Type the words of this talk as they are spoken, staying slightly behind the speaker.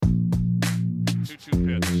2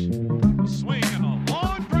 pitch. A swing and a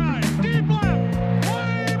long drive. Deep left.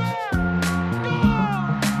 Way back.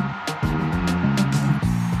 Gone!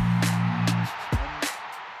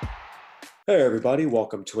 Hey everybody,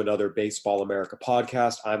 welcome to another Baseball America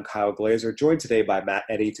podcast. I'm Kyle Glazer, joined today by Matt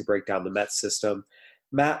Eddy to break down the Mets system.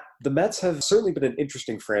 Matt, the Mets have certainly been an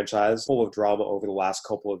interesting franchise, full of drama over the last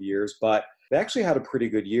couple of years, but they actually had a pretty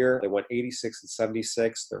good year. They went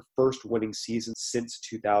 86-76, their first winning season since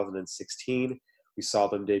 2016. We saw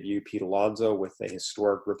them debut Pete Alonso with a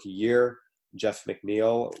historic rookie year. Jeff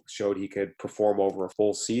McNeil showed he could perform over a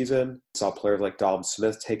full season. We saw players like Dom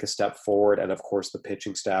Smith take a step forward, and of course the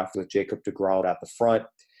pitching staff with Jacob deGrom at the front.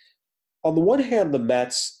 On the one hand, the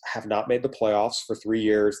Mets have not made the playoffs for 3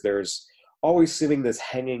 years. There's always seeming this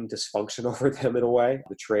hanging dysfunction over them in a way.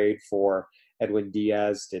 The trade for Edwin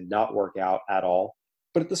Diaz did not work out at all.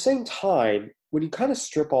 But at the same time, when you kind of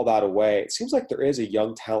strip all that away, it seems like there is a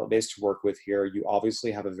young talent base to work with here. You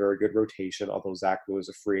obviously have a very good rotation, although Zach Woo is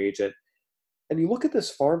a free agent. And you look at this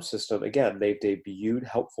farm system, again, they've debuted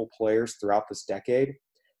helpful players throughout this decade.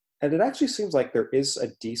 And it actually seems like there is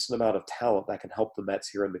a decent amount of talent that can help the Mets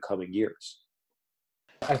here in the coming years.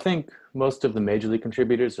 I think most of the major league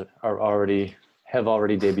contributors have already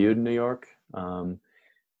debuted in New York. On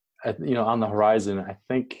the horizon, I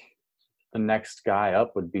think the next guy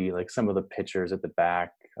up would be like some of the pitchers at the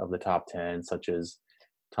back of the top 10, such as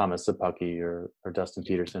Thomas Szapucki or Dustin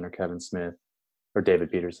Peterson or Kevin Smith, or David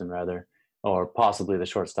Peterson rather, or possibly the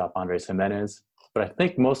shortstop Andres Jimenez. But I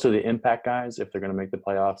think most of the impact guys, if they're going to make the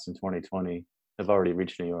playoffs in 2020, have already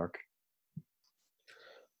reached New York.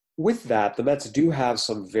 With that, the Mets do have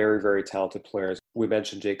some very, very talented players. We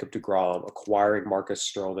mentioned Jacob deGrom, acquiring Marcus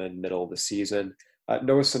Stroman middle of the season.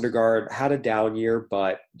 Noah Syndergaard had a down year,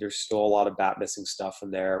 but there's still a lot of bat-missing stuff in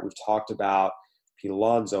there. We've talked about Pete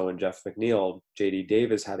Alonso and Jeff McNeil. J.D.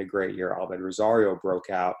 Davis had a great year. Ahmed Rosario broke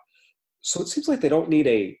out. So it seems like they don't need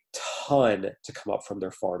a ton to come up from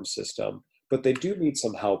their farm system, but they do need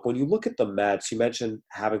some help. When you look at the Mets, you mentioned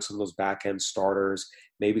having some of those back-end starters,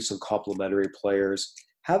 maybe some complementary players.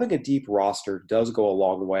 Having a deep roster does go a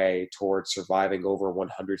long way towards surviving over a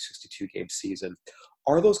 162-game season.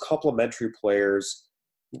 Are those complementary players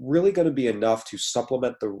really going to be enough to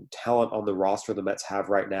supplement the talent on the roster the Mets have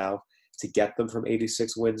right now to get them from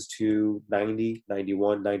 86 wins to 90,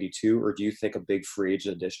 91, 92? Or do you think a big free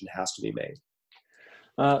agent addition has to be made?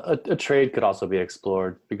 A trade could also be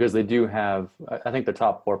explored because they do have – I think the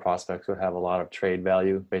top 4 prospects would have a lot of trade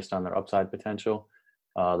value based on their upside potential.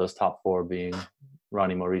 Those top 4 being –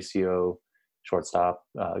 Ronnie Mauricio, shortstop,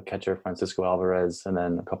 catcher Francisco Alvarez, and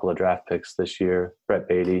then a couple of draft picks this year, Brett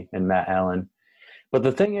Beatty and Matt Allen. But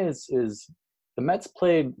the thing is the Mets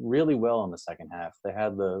played really well in the second half. They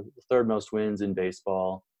had the third most wins in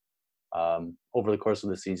baseball. Over the course of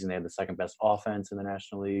the season, they had the second best offense in the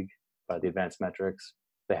National League by the advanced metrics.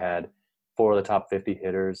 They had 4 of the top 50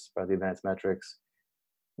 hitters by the advanced metrics.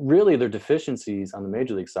 Really, their deficiencies on the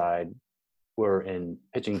major league side were in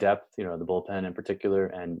pitching depth, the bullpen in particular,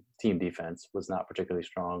 and team defense was not particularly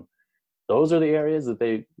strong. Those are the areas that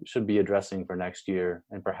they should be addressing for next year,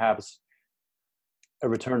 and perhaps a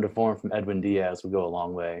return to form from Edwin Diaz would go a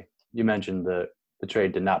long way. You mentioned the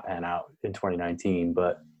trade did not pan out in 2019,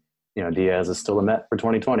 but Diaz is still a Met for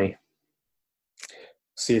 2020.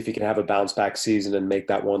 See if he can have a bounce-back season and make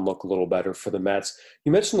that one look a little better for the Mets.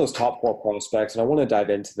 You mentioned those top 4 prospects, and I want to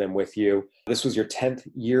dive into them with you. This was your 10th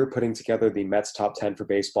year putting together the Mets top 10 for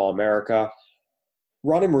Baseball America.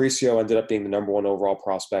 Ronnie Mauricio ended up being the number 1 overall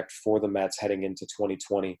prospect for the Mets heading into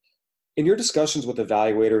 2020. In your discussions with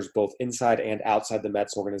evaluators, both inside and outside the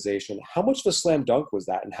Mets organization, how much of a slam dunk was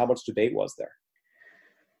that, and how much debate was there?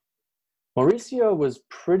 Mauricio was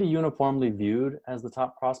pretty uniformly viewed as the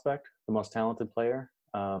top prospect, the most talented player.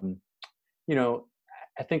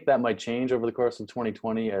 I think that might change over the course of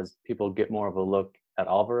 2020 as people get more of a look at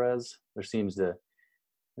Alvarez. He seems to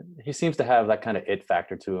have that kind of it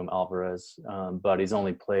factor to him, Alvarez, but he's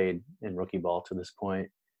only played in rookie ball to this point,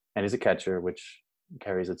 and he's a catcher, which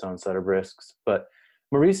carries its own set of risks. But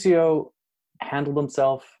Mauricio handled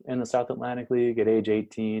himself in the South Atlantic League at age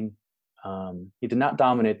 18. He did not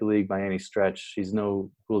dominate the league by any stretch. He's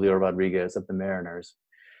no Julio Rodriguez of the Mariners.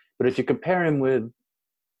 But if you compare him with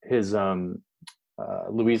his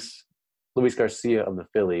Luis Garcia of the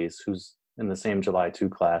Phillies, who's in the same July 2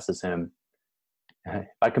 class as him,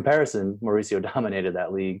 by comparison, Mauricio dominated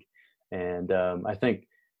that league. And I think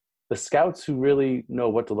the scouts who really know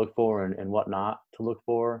what to look for and what not to look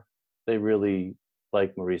for, they really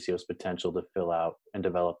like Mauricio's potential to fill out and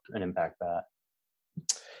develop an impact bat.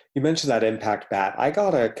 You mentioned that impact bat. I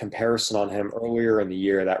got a comparison on him earlier in the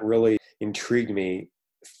year that really intrigued me.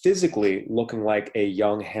 physically looking like a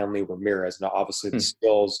young Hanley Ramirez. Now, obviously, the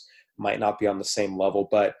skills might not be on the same level,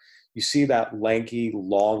 but you see that lanky,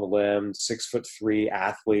 long-limbed, 6'3"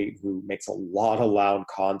 athlete who makes a lot of loud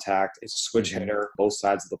contact, is a switch hitter, both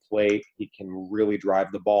sides of the plate. He can really drive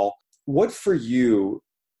the ball. What for you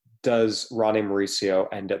does Ronnie Mauricio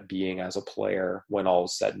end up being as a player when all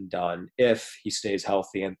is said and done, if he stays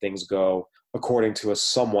healthy and things go according to a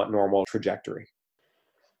somewhat normal trajectory?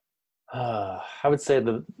 I would say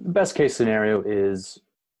the best case scenario is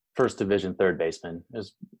first division third baseman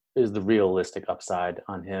is the realistic upside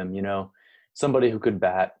on him. You know, somebody who could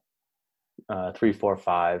bat 3, 4,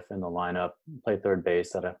 5 in the lineup, play third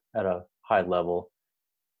base at a high level,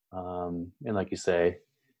 and like you say,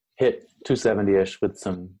 hit 270-ish with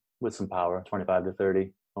some power, 25 to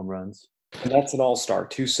 30 home runs. And that's an all-star,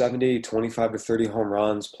 270, 25 to 30 home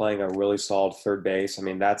runs, playing a really solid third base. I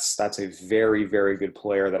mean, that's a very, very good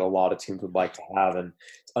player that a lot of teams would like to have, and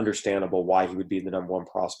it's understandable why he would be the number one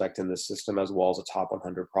prospect in this system, as well as a top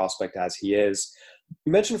 100 prospect as he is.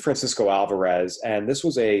 You mentioned Francisco Alvarez, and this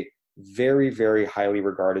was a very, very highly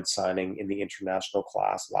regarded signing in the international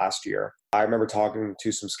class last year. I remember talking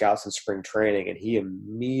to some scouts in spring training, and he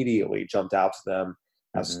immediately jumped out to them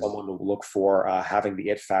as someone to look for, having the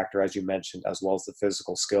it factor, as you mentioned, as well as the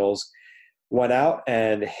physical skills. Went out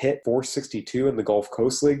and hit 462 in the Gulf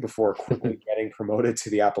Coast League before quickly getting promoted to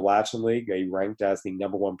the Appalachian League. He ranked as the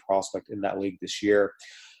number one prospect in that league this year.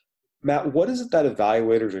 Matt, what is it that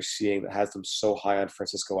evaluators are seeing that has them so high on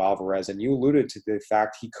Francisco Alvarez? And you alluded to the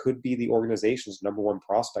fact he could be the organization's number one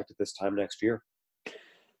prospect at this time next year.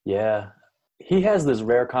 Yeah. He has this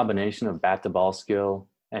rare combination of bat-to-ball skill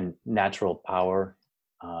and natural power,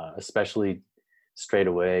 especially straight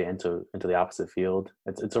away into the opposite field.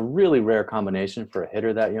 It's a really rare combination for a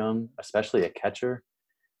hitter that young, especially a catcher.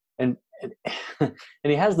 And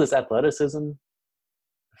he has this athleticism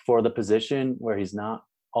for the position where he's not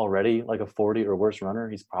already like a 40 or worse runner.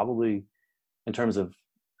 He's probably, in terms of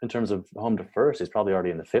home to first, he's probably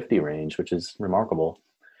already in the 50 range, which is remarkable.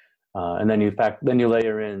 And then you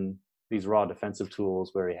layer in these raw defensive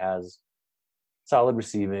tools where he has solid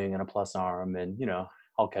receiving and a plus arm, and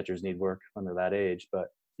all catchers need work when they're that age, but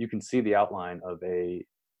you can see the outline of an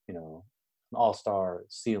all-star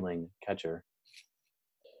ceiling catcher.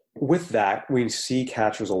 With that, we see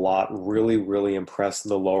catchers a lot really, really impressed in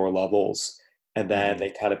the lower levels, and then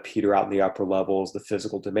they kind of peter out in the upper levels, the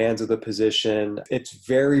physical demands of the position. It's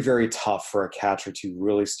very, very tough for a catcher to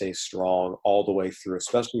really stay strong all the way through,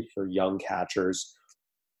 especially for young catchers.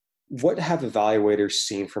 What have evaluators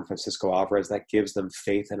seen from Francisco Alvarez that gives them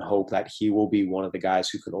faith and hope that he will be one of the guys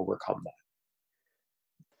who can overcome that?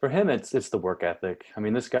 For him, it's the work ethic. I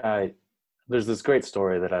mean, this guy, there's this great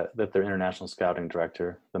story that their international scouting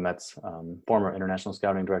director, the Mets former international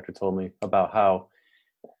scouting director, told me about how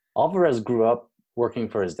Alvarez grew up working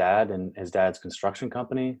for his dad and his dad's construction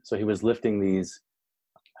company. So he was lifting these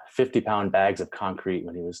 50-pound bags of concrete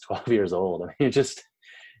when he was 12 years old. I mean,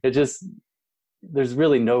 it just there's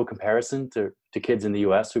really no comparison to kids in the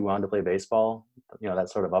U.S. who wanted to play baseball. That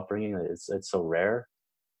sort of upbringing, it's so rare.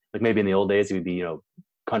 Like maybe in the old days he would be,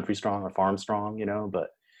 country strong or farm strong, but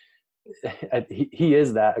he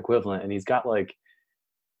is that equivalent. And he's got like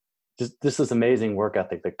just this amazing work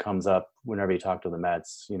ethic that comes up whenever you talk to the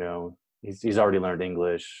Mets. He's already learned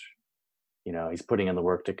English. He's putting in the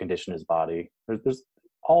work to condition his body. There's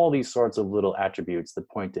all these sorts of little attributes that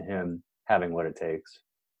point to him having what it takes.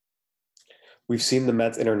 We've seen the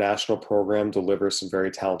Mets international program deliver some very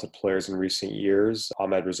talented players in recent years,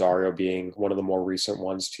 Ahmed Rosario being one of the more recent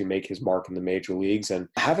ones to make his mark in the major leagues. And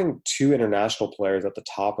having two international players at the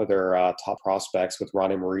top of their top prospects with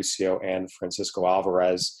Ronnie Mauricio and Francisco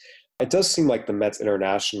Alvarez, it does seem like the Mets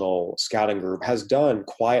international scouting group has done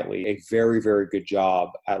quietly a very, very good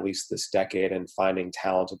job, at least this decade, in finding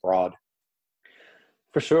talent abroad.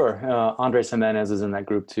 For sure. Andres Jimenez is in that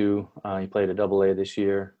group too. He played at AA this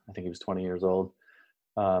year. I think he was 20 years old.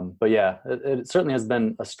 But yeah, it certainly has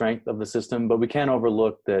been a strength of the system, but we can't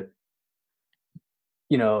overlook that,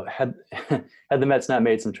 had the Mets not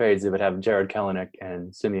made some trades, they would have Jared Kelenic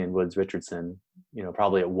and Simeon Woods Richardson,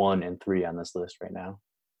 probably at 1 and 3 on this list right now.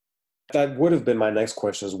 That would have been my next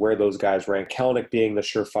question, is where those guys rank. Kelenic being the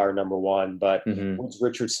surefire number one, but Woods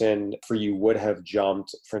Richardson for you would have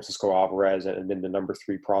jumped Francisco Alvarez and been the number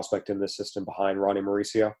 3 prospect in the system behind Ronnie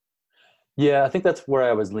Mauricio? Yeah, I think that's where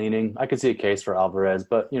I was leaning. I could see a case for Alvarez,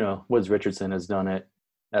 but, Woods Richardson has done it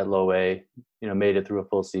at low A, made it through a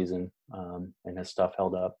full season, and his stuff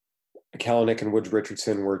held up. Kelenic and Woods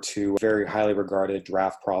Richardson were two very highly regarded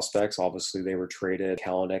draft prospects. Obviously, they were traded.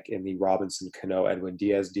 Kelenic in the Robinson Cano Edwin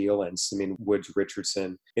Diaz deal, and Simeon Woods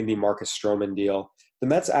Richardson in the Marcus Stroman deal. The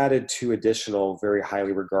Mets added two additional very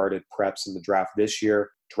highly regarded preps in the draft this year,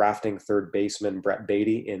 drafting third baseman Brett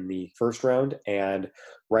Baty in the first round and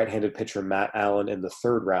right-handed pitcher Matt Allan in the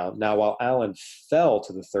third round. Now, while Allan fell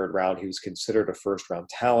to the third round, he was considered a first-round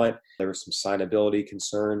talent. There were some signability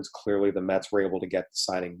concerns. Clearly, the Mets were able to get the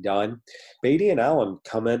signing done. Baty and Allan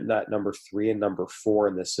come in at number 3 and number 4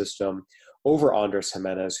 in the system over Andres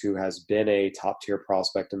Gimenez, who has been a top-tier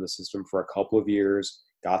prospect in the system for a couple of years,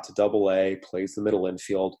 got to Double-A, plays the middle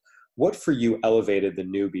infield. What for you elevated the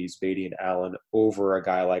newbies, Baty and Allan, over a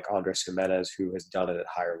guy like Andres Gimenez, who has done it at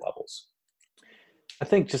higher levels? I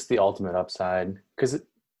think just the ultimate upside, because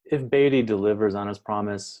if Baty delivers on his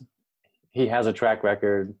promise, he has a track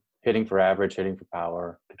record hitting for average, hitting for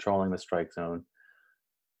power, controlling the strike zone.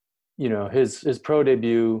 You know, his pro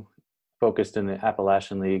debut focused in the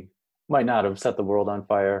Appalachian League might not have set the world on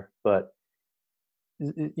fire, but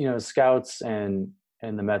you know, scouts and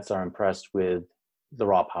the Mets are impressed with the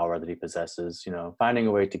raw power that he possesses. You know, finding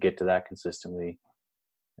a way to get to that consistently.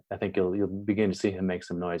 I think you'll begin to see him make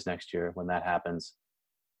some noise next year when that happens.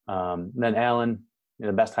 Then Allan, you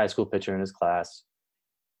know, the best high school pitcher in his class,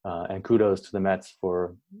 and kudos to the Mets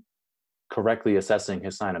for correctly assessing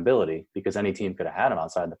his signability, because any team could have had him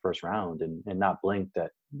outside the first round and not blinked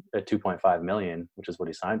at $2.5 million, which is what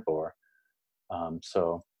he signed for.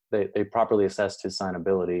 So they properly assessed his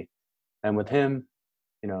signability, and with him,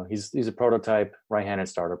 you know, he's a prototype right-handed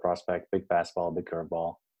starter prospect, big fastball, big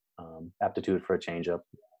curveball, aptitude for a changeup,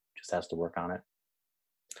 just has to work on it.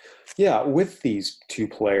 Yeah, with these two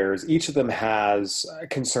players, each of them has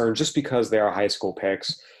concern just because they are high school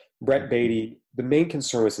picks. Brett Baty, the main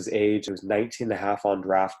concern was his age. He was 19 and a half on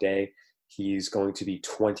draft day. He's going to be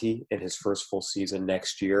 20 in his first full season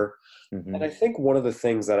next year. Mm-hmm. And I think one of the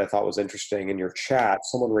things that I thought was interesting in your chat,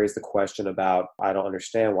 someone raised the question about, I don't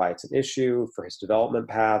understand why it's an issue for his development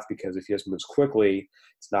path, because if he just moves quickly,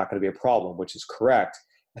 it's not going to be a problem, which is correct.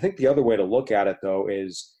 I think the other way to look at it, though,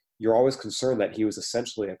 is you're always concerned that he was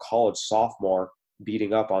essentially a college sophomore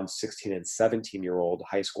beating up on 16 and 17-year-old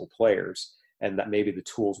high school players, and that maybe the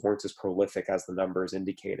tools weren't as prolific as the numbers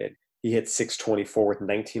indicated. He hit .624 with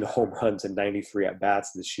 19 home runs and 93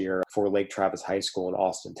 at-bats this year for Lake Travis High School in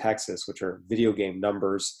Austin, Texas, which are video game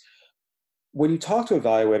numbers. When you talk to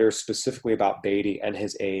evaluators specifically about Baty and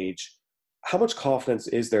his age, how much confidence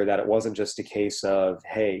is there that it wasn't just a case of,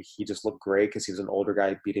 hey, he just looked great because he was an older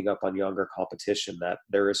guy beating up on younger competition, that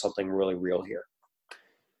there is something really real here?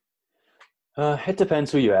 It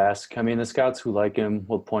depends who you ask. I mean, the scouts who like him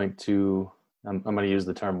will point to, I'm going to use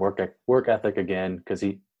the term work ethic again, because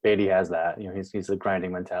Baty has that. You know, he's a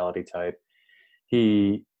grinding mentality type.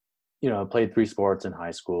 He, you know, played 3 sports in high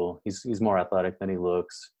school. He's more athletic than he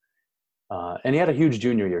looks. And he had a huge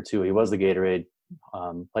junior year too. He was the Gatorade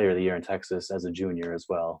Player of the Year in Texas as a junior as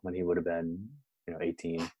well, when he would have been, you know,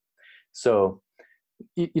 18. So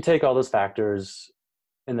you take all those factors,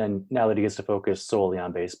 and then now that he gets to focus solely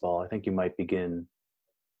on baseball, I think you might begin.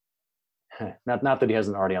 Not that he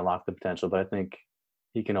hasn't already unlocked the potential, but I think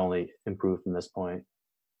he can only improve from this point.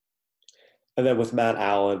 And then with Matt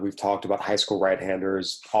Allan, we've talked about high school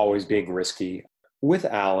right-handers always being risky. With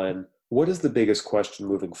Allan, what is the biggest question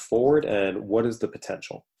moving forward, and what is the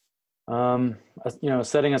potential? You know,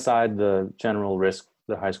 setting aside the general risk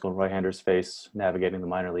that high school right-handers face navigating the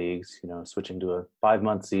minor leagues, you know, switching to a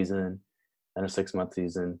 5-month season and a 6-month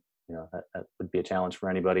season, you know, that would be a challenge for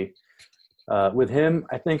anybody. With him,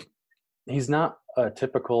 I think he's not a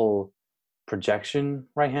typical projection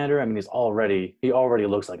right-hander. I mean, he already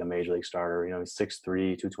looks like a major league starter. You know, he's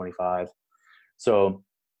 6'3", 225. So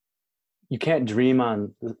you can't dream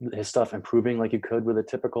on his stuff improving like you could with a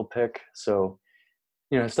typical pick. So,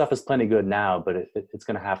 you know, his stuff is plenty good now, but it's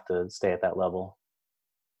going to have to stay at that level.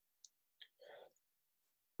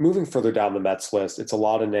 Moving further down the Mets list, it's a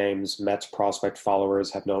lot of names Mets prospect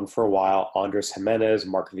followers have known for a while: Andres Gimenez,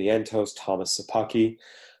 Mark Vientos, Thomas Szapucki.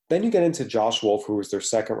 Then you get into Josh Wolf, who was their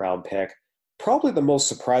second-round pick. Probably the most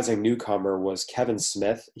surprising newcomer was Kevin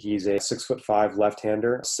Smith. He's a 6'5"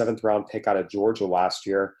 left-hander, 7th-round pick out of Georgia last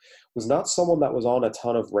year. Was not someone that was on a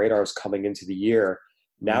ton of radars coming into the year.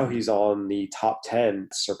 Now he's on the top 10,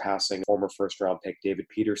 surpassing former first-round pick David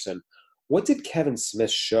Peterson. What did Kevin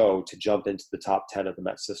Smith show to jump into the top 10 of the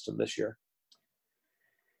Mets system this year?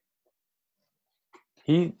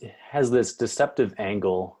 He has this deceptive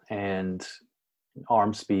angle and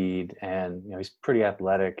arm speed, and, you know, he's pretty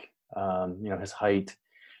athletic. You know, his height,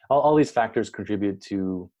 all these factors contribute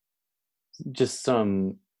to just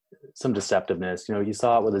some deceptiveness. You know, you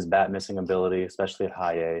saw it with his bat missing ability, especially at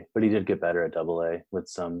high A, but he did get better at double A with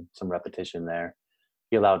some repetition there.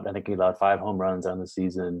 I think he allowed 5 home runs on the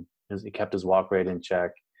season. He kept his walk rate in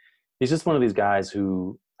check. he's just one of these guys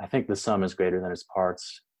who I think the sum is greater than his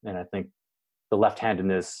parts. And I think the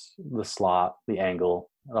left-handedness, the slot, the angle,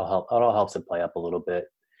 it all helps it play up a little bit.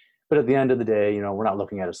 But at the end of the day, we're not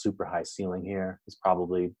looking at a super high ceiling here. He's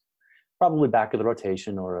probably back of the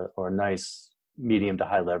rotation or a nice medium to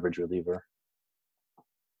high leverage reliever.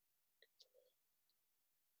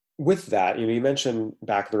 With that, you mentioned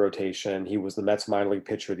back of the rotation. He was the Mets minor league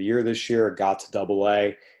pitcher of the year this year, got to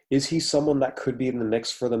Double-A. Is he someone that could be in the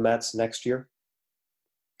mix for the Mets next year?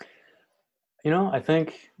 I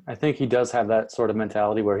think he does have that sort of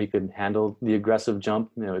mentality where he could handle the aggressive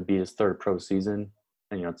jump. It'd be his third pro season.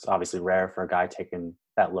 And, it's obviously rare for a guy taken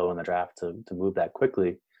that low in the draft to move that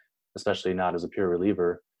quickly, especially not as a pure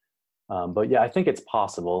reliever. But yeah, I think it's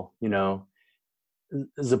possible.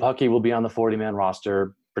 Szapucki will be on the 40-man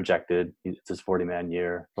roster projected. It's his 40-man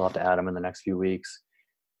year. We'll have to add him in the next few weeks.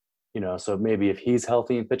 So maybe if he's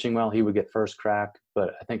healthy and pitching well, he would get first crack.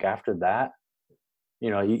 But I think after that,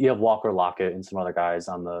 you have Walker Lockett and some other guys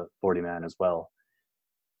on the 40-man as well.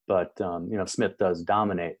 But, if Smith does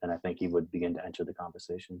dominate, then I think he would begin to enter the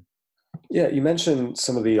conversation. Yeah, you mentioned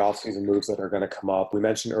some of the offseason moves that are going to come up. We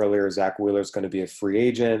mentioned earlier Zach Wheeler is going to be a free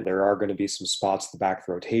agent. There are going to be some spots at the back of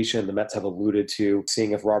the rotation. The Mets have alluded to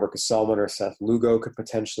seeing if Robert Gesellman or Seth Lugo could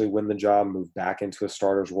potentially win the job, move back into a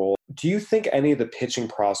starter's role. Do you think any of the pitching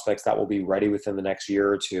prospects that will be ready within the next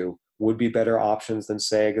year or two would be better options than,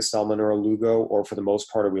 say, a Gesellman or a Lugo? Or for the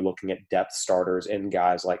most part, are we looking at depth starters in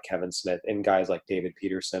guys like Kevin Smith, in guys like David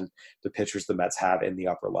Peterson, the pitchers the Mets have in the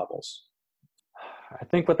upper levels? I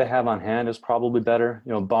think what they have on hand is probably better,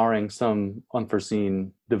 barring some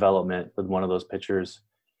unforeseen development with one of those pitchers.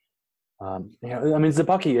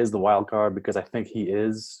 Szapucki is the wild card because I think he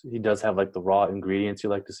does have like the raw ingredients you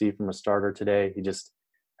like to see from a starter today. He just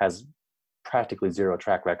has practically zero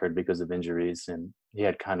track record because of injuries, and he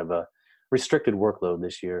had kind of a restricted workload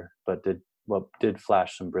this year, but did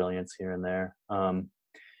flash some brilliance here and there.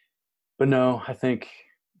 But no, I think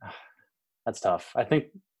that's tough. I think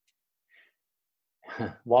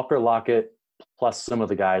Walker Lockett plus some of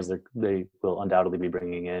the guys that they will undoubtedly be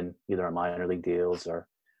bringing in either on minor league deals or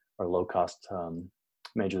low cost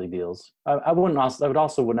major league deals. I would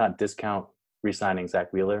not discount re-signing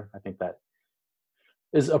Zach Wheeler. I think that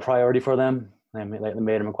is a priority for them. They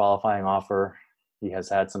made him a qualifying offer. He has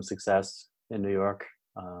had some success in New York.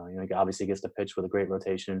 He obviously gets to pitch with a great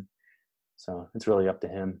rotation, so it's really up to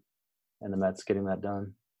him and the Mets getting that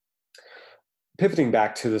done. Pivoting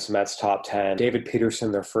back to this Mets top 10, David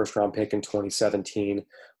Peterson, their first-round pick in 2017,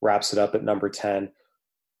 wraps it up at number 10.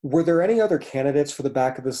 Were there any other candidates for the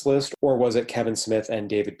back of this list, or was it Kevin Smith and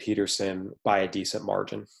David Peterson by a decent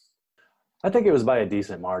margin? I think it was by a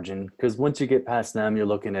decent margin because once you get past them, you're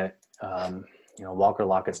looking at, Walker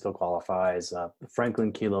Lockett still qualifies.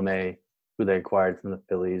 Franklin Kilome, who they acquired from the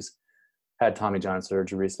Phillies, had Tommy John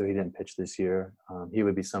surgery, so he didn't pitch this year. He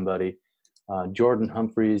would be somebody. Jordan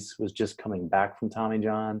Humphreys was just coming back from Tommy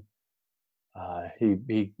John.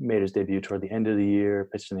 He made his debut toward the end of the year,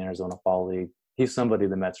 pitched in the Arizona Fall League. He's somebody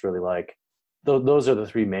the Mets really like. Those are the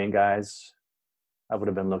three main guys I would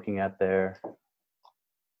have been looking at there.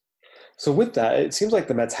 So with that, it seems like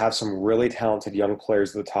the Mets have some really talented young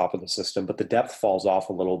players at the top of the system, but the depth falls off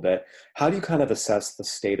a little bit. How do you kind of assess the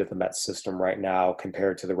state of the Mets system right now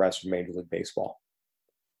compared to the rest of Major League Baseball?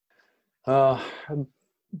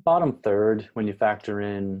 Bottom third when you factor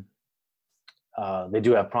in they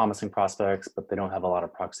do have promising prospects, but they don't have a lot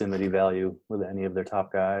of proximity value with any of their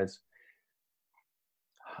top guys.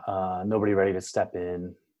 Nobody ready to step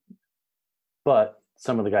in. But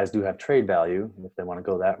some of the guys do have trade value if they want to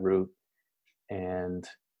go that route. And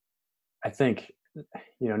I think,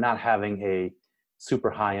 not having a super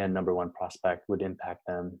high-end number one prospect would impact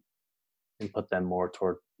them and put them more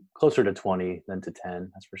toward closer to 20 than to 10,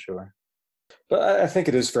 that's for sure. But I think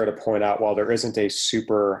it is fair to point out, while there isn't a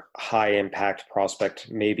super high-impact prospect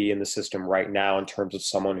maybe in the system right now in terms of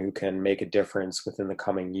someone who can make a difference within the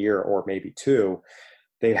coming year or maybe two,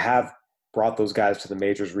 they have brought those guys to the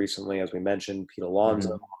majors recently, as we mentioned, Pete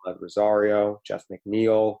Alonso, Ahmed Rosario, Jeff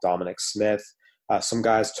McNeil, Dominic Smith. Some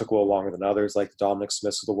guys took a little longer than others, like the Dominic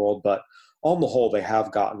Smiths of the world, but on the whole, they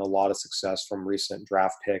have gotten a lot of success from recent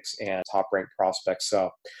draft picks and top-ranked prospects. So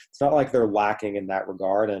it's not like they're lacking in that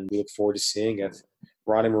regard, and we look forward to seeing if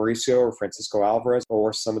Ronnie Mauricio or Francisco Alvarez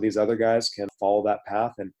or some of these other guys can follow that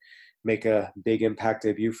path and make a big impact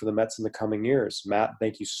debut for the Mets in the coming years. Matt,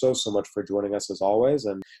 thank you so much for joining us as always,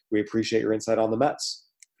 and we appreciate your insight on the Mets.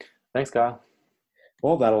 Thanks, Kyle.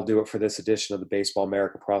 Well, that'll do it for this edition of the Baseball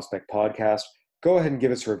America Prospect Podcast. Go ahead and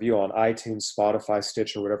give us a review on iTunes, Spotify,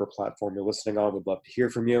 Stitcher, whatever platform you're listening on. We'd love to hear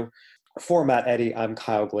from you. For Matt Eddy, I'm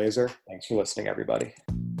Kyle Glazer. Thanks for listening, everybody.